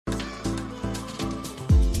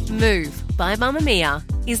Move by Mamamia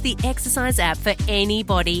is the exercise app for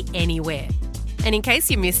anybody, anywhere. And in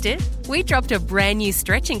case you missed it, we dropped a brand new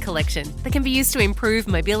stretching collection that can be used to improve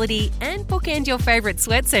mobility and bookend your favourite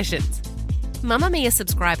sweat sessions. Mamamia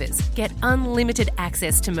subscribers get unlimited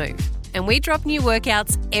access to Move, and we drop new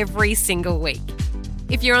workouts every single week.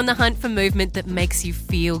 If you're on the hunt for movement that makes you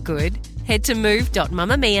feel good, head to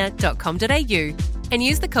move.mamamia.com.au and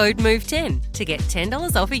use the code MOVE10 to get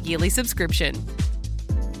 $10 off a yearly subscription.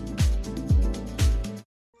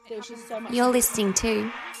 You're listening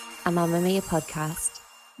to a Mamamia podcast.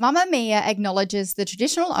 Mamamia acknowledges the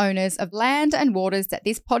traditional owners of land and waters that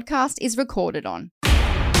this podcast is recorded on. Well,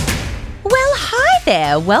 hi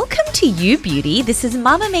there. Welcome to You Beauty. This is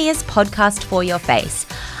Mamamia's podcast for your face.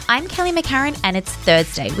 I'm Kelly McCarran and it's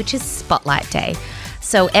Thursday, which is Spotlight Day.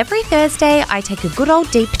 So every Thursday, I take a good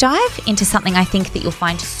old deep dive into something I think that you'll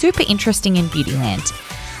find super interesting in Beautyland.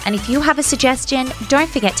 And if you have a suggestion, don't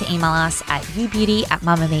forget to email us at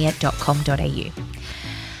youbeauty@mamamia.com.au.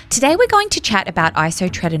 Today we're going to chat about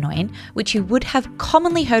isotretinoin, which you would have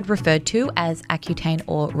commonly heard referred to as Accutane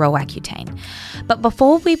or Roaccutane. But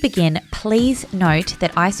before we begin, please note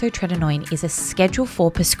that isotretinoin is a Schedule 4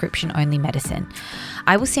 prescription-only medicine.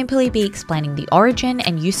 I will simply be explaining the origin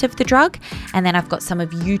and use of the drug, and then I've got some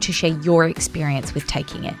of you to share your experience with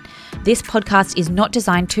taking it. This podcast is not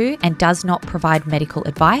designed to and does not provide medical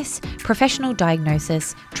advice, professional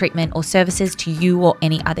diagnosis, treatment, or services to you or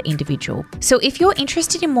any other individual. So if you're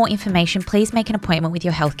interested in more information, please make an appointment with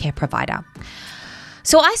your healthcare provider.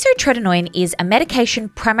 So isotretinoin is a medication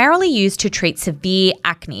primarily used to treat severe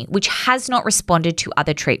acne, which has not responded to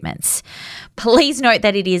other treatments. Please note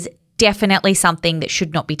that it is definitely something that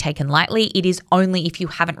should not be taken lightly. It is only if you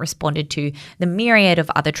haven't responded to the myriad of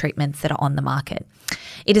other treatments that are on the market.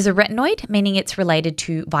 It is a retinoid, meaning it's related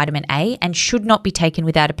to vitamin A and should not be taken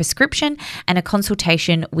without a prescription and a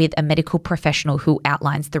consultation with a medical professional who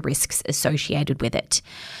outlines the risks associated with it.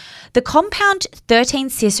 The compound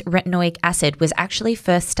 13-cis-retinoic acid was actually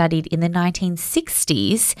first studied in the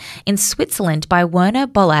 1960s in Switzerland by Werner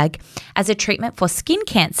Bollag as a treatment for skin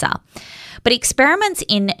cancer. But experiments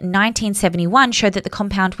in 1971 showed that the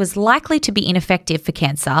compound was likely to be ineffective for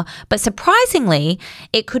cancer, but surprisingly,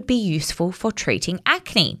 it could be useful for treating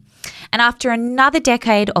acne. And after another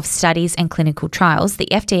decade of studies and clinical trials, the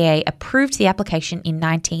FDA approved the application in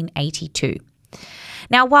 1982.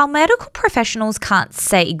 Now, while medical professionals can't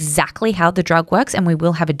say exactly how the drug works, and we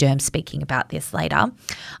will have a derm speaking about this later,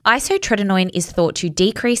 isotretinoin is thought to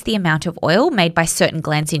decrease the amount of oil made by certain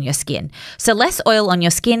glands in your skin. So less oil on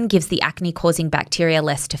your skin gives the acne-causing bacteria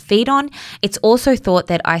less to feed on. It's also thought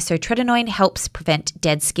that isotretinoin helps prevent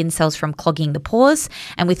dead skin cells from clogging the pores,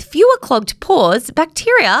 and with fewer clogged pores,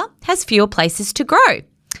 bacteria has fewer places to grow.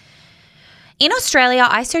 In Australia,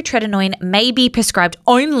 isotretinoin may be prescribed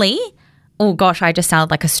only oh gosh, I just sound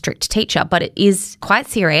like a strict teacher, but it is quite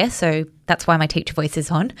serious, so that's why my teacher voice is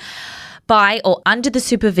on, by or under the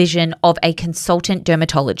supervision of a consultant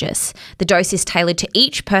dermatologist. The dose is tailored to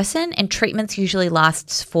each person and treatments usually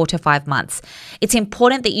lasts 4 to 5 months. It's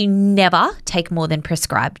important that you never take more than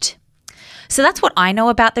prescribed. So that's what I know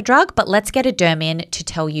about the drug, but let's get a derm in to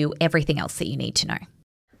tell you everything else that you need to know.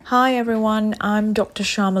 Hi everyone, I'm Dr.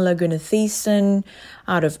 Sharmila Gunathisan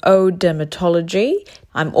out of Ode Dermatology.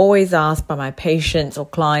 I'm always asked by my patients or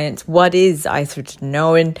clients, what is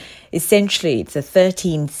isotretinoin? Essentially, it's a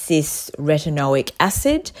 13-cis-retinoic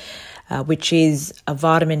acid, which is a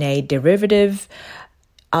vitamin A derivative.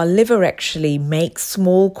 Our liver actually makes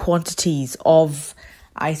small quantities of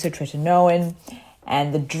isotretinoin,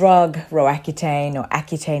 and the drug Roaccutane, or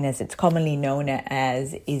Accutane as it's commonly known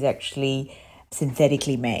as, is actually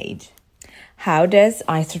synthetically made. How does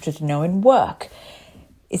isotretinoin work?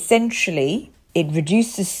 Essentially, it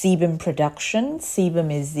reduces sebum production. Sebum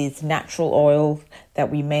is this natural oil that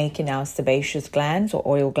we make in our sebaceous glands or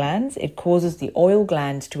oil glands. It causes the oil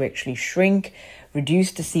glands to actually shrink,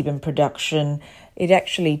 reduce the sebum production. It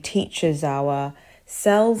actually teaches our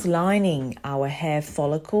cells lining our hair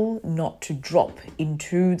follicle not to drop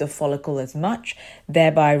into the follicle as much,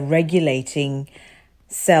 thereby regulating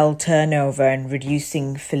cell turnover and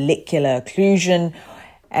reducing follicular occlusion.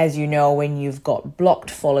 As you know, when you've got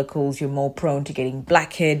blocked follicles, you're more prone to getting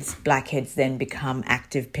blackheads. Blackheads then become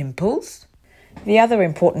active pimples. The other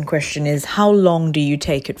important question is, how long do you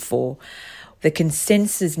take it for? The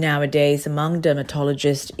consensus nowadays among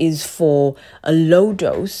dermatologists is for a low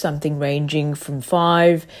dose, something ranging from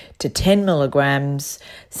 5 to 10 milligrams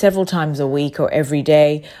several times a week or every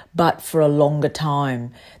day, but for a longer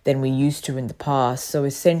time than we used to in the past. So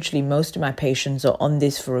essentially, most of my patients are on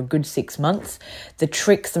this for a good 6 months. The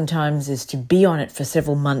trick sometimes is to be on it for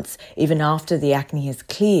several months, even after the acne has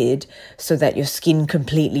cleared, so that your skin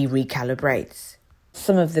completely recalibrates.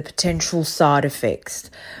 Some of the potential side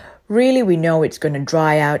effects. Really, we know it's going to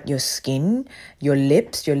dry out your skin, your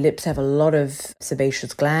lips. Your lips have a lot of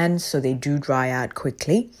sebaceous glands, so they do dry out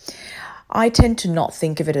quickly. I tend to not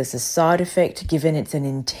think of it as a side effect, given it's an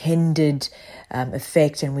intended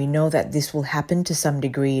effect, and we know that this will happen to some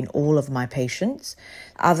degree in all of my patients.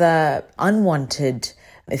 Other unwanted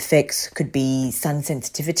effects could be sun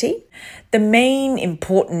sensitivity. The main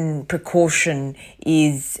important precaution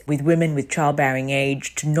is with women with childbearing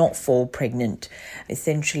age to not fall pregnant.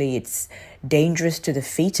 Essentially, it's dangerous to the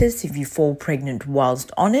fetus if you fall pregnant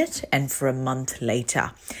whilst on it and for a month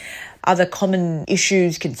later. Other common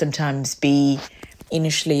issues can sometimes be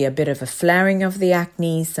initially a bit of a flaring of the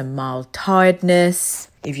acne, some mild tiredness.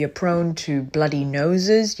 If you're prone to bloody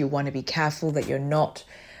noses, you want to be careful that you're not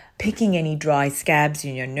picking any dry scabs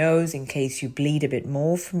in your nose in case you bleed a bit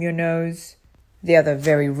more from your nose. The other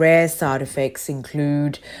very rare side effects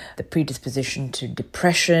include the predisposition to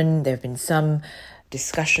depression. There have been some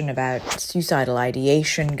discussion about suicidal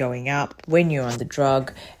ideation going up when you're on the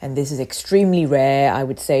drug, and this is extremely rare. I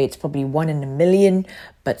would say it's probably 1 in a million,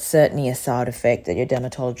 but certainly a side effect that your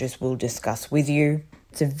dermatologist will discuss with you.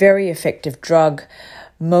 It's a very effective drug.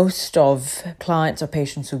 Most of clients or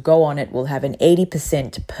patients who go on it will have an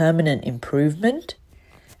 80% permanent improvement,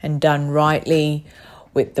 and done rightly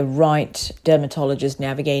with the right dermatologist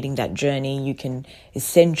navigating that journey, you can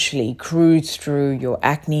essentially cruise through your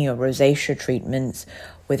acne or rosacea treatments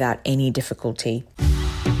without any difficulty.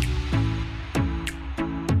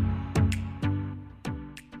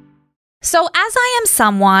 So as I am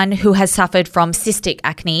someone who has suffered from cystic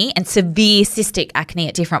acne and severe cystic acne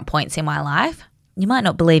at different points in my life, you might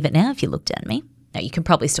not believe it now if you looked at me. No, you can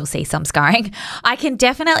probably still see some scarring. I can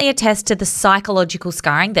definitely attest to the psychological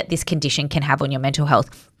scarring that this condition can have on your mental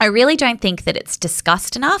health. I really don't think that it's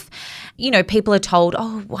discussed enough. You know, people are told,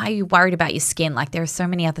 oh, why are you worried about your skin? Like, there are so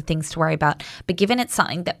many other things to worry about. But given it's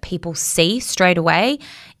something that people see straight away,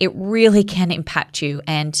 it really can impact you.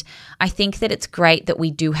 And I think that it's great that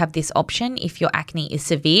we do have this option if your acne is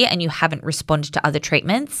severe and you haven't responded to other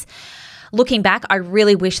treatments. Looking back, I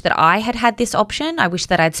really wish that I had had this option. I wish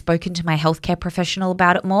that I'd spoken to my healthcare professional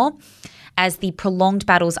about it more, as the prolonged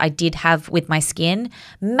battles I did have with my skin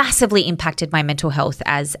massively impacted my mental health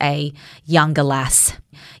as a younger lass.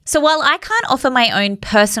 So while I can't offer my own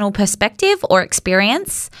personal perspective or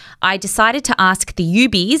experience, I decided to ask the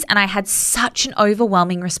Ubies, and I had such an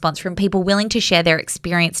overwhelming response from people willing to share their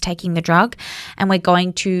experience taking the drug, and we're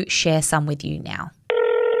going to share some with you now.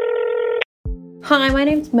 Hi, my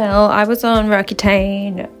name's Mel. I was on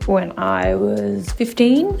Roaccutane when I was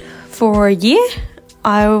 15 for a year.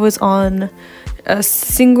 I was on a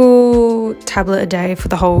single tablet a day for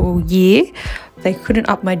the whole year. They couldn't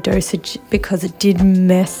up my dosage because it did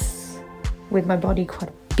mess with my body quite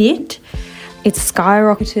a bit. It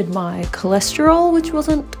skyrocketed my cholesterol, which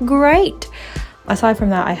wasn't great. Aside from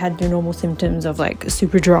that, I had the normal symptoms of like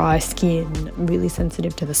super dry skin, really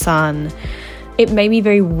sensitive to the sun. It made me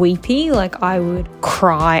very weepy, like I would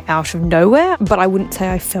cry out of nowhere, but I wouldn't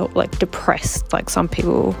say I felt like depressed like some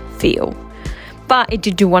people feel. But it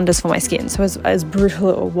did do wonders for my skin. So as brutal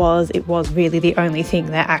it was really the only thing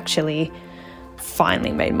that actually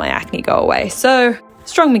finally made my acne go away. So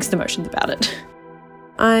strong mixed emotions about it.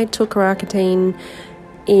 I took Roaccutane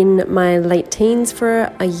in my late teens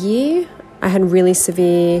for a year. I had really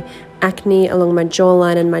severe acne along my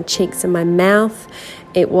jawline and my cheeks and my mouth.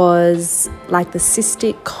 It was like the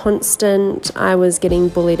cystic constant. I was getting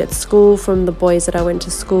bullied at school from the boys that I went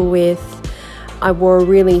to school with. I wore a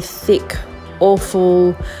really thick,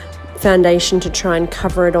 awful foundation to try and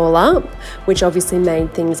cover it all up, which obviously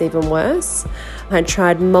made things even worse. I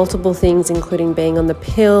tried multiple things, including being on the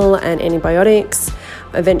pill and antibiotics.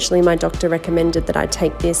 Eventually, my doctor recommended that I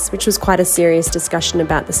take this, which was quite a serious discussion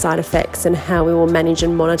about the side effects and how we will manage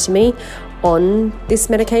and monitor me on this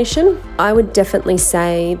medication. I would definitely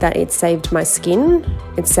say that it saved my skin,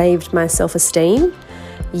 it saved my self-esteem.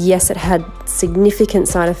 Yes, it had significant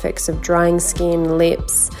side effects of drying skin,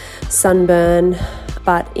 lips, sunburn,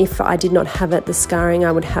 but if I did not have it, the scarring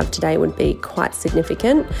I would have today would be quite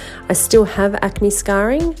significant. I still have acne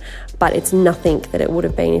scarring, but it's nothing that it would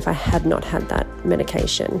have been if I had not had that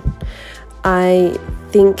medication. I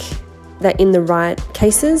think that in the right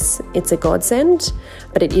cases, it's a godsend,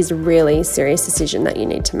 but it is a really serious decision that you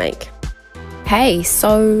need to make. Hey,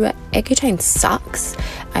 so Accutane sucks.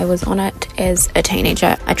 I was on it as a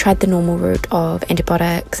teenager. I tried the normal route of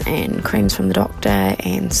antibiotics and creams from the doctor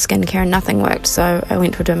and skincare and nothing worked. So I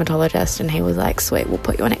went to a dermatologist and he was like, sweet, we'll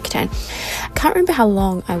put you on Accutane. I can't remember how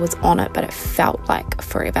long I was on it, but it felt like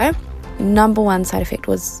forever. Number one side effect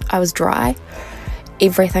was I was dry.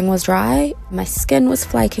 Everything was dry. My skin was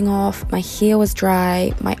flaking off. My hair was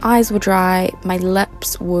dry. My eyes were dry. My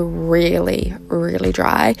lips were really, really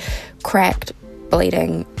dry. Cracked,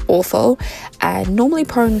 bleeding, awful. Normally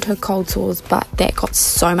prone to cold sores, but that got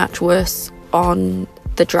so much worse on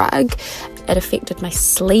the drug. It affected my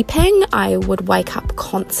sleeping. I would wake up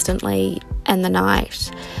constantly in the night.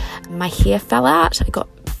 My hair fell out. I got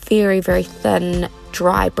very, very thin,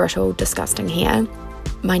 dry, brittle, disgusting hair.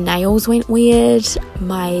 My nails went weird.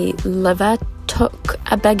 My liver took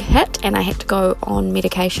a big hit and I had to go on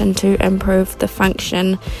medication to improve the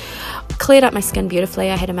function. Cleared up my skin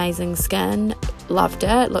beautifully. I had amazing skin. Loved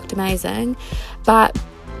it. Looked amazing. But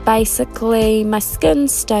basically my skin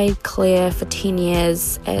stayed clear for 10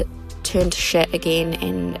 years. It turned to shit again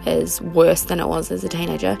and is worse than it was as a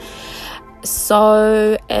teenager.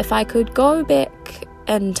 So if I could go back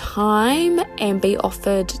in time and be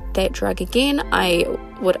offered that drug again, I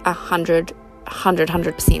would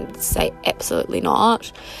 100% say absolutely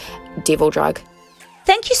not. Devil drug.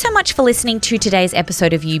 Thank you so much for listening to today's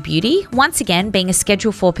episode of You Beauty. Once again, being a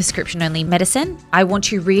Schedule 4 prescription-only medicine, I want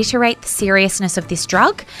to reiterate the seriousness of this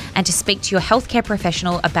drug and to speak to your healthcare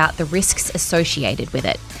professional about the risks associated with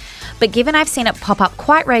it. But given I've seen it pop up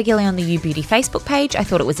quite regularly on the You Beauty Facebook page, I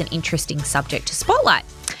thought it was an interesting subject to spotlight.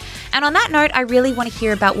 And on that note, I really want to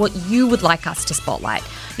hear about what you would like us to spotlight.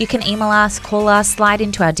 You can email us, call us, slide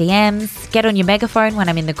into our DMs, get on your megaphone when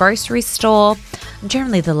I'm in the grocery store. I'm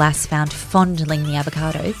generally the last found fondling the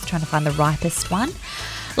avocados, trying to find the ripest one.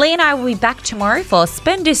 Lee and I will be back tomorrow for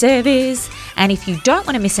Spender Service. And if you don't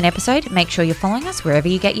want to miss an episode, make sure you're following us wherever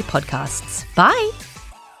you get your podcasts. Bye!